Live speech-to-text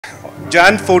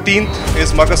Jan 14th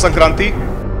is Makar Sankranti,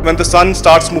 when the sun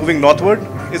starts moving northward.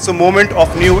 It's a moment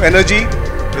of new energy.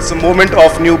 It's a moment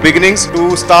of new beginnings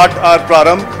to start our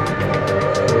Prarambh.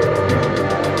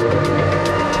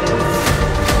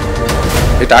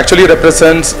 It actually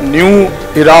represents new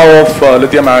era of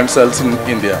lithium-ion cells in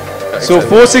India. So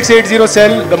 4680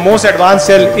 cell, the most advanced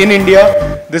cell in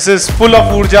India. This is full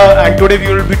of Urja, and today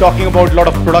we will be talking about a lot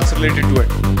of products related to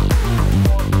it.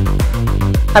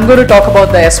 I'm going to talk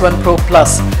about the S1 Pro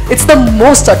Plus. It's the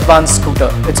most advanced scooter.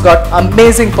 It's got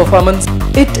amazing performance.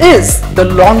 It is the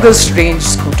longest range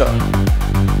scooter.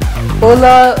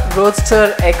 Ola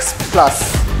Roadster X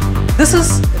Plus. This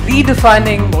is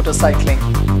redefining motorcycling.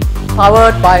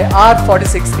 Powered by our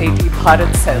 4680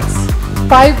 Bharat Cells.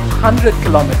 500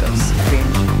 kilometers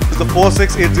range. With the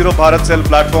 4680 Bharat Cell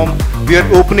platform, we are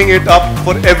opening it up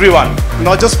for everyone.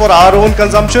 Not just for our own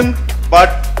consumption,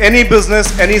 but any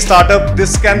business, any startup,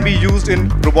 this can be used in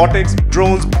robotics,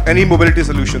 drones, any mobility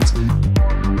solutions.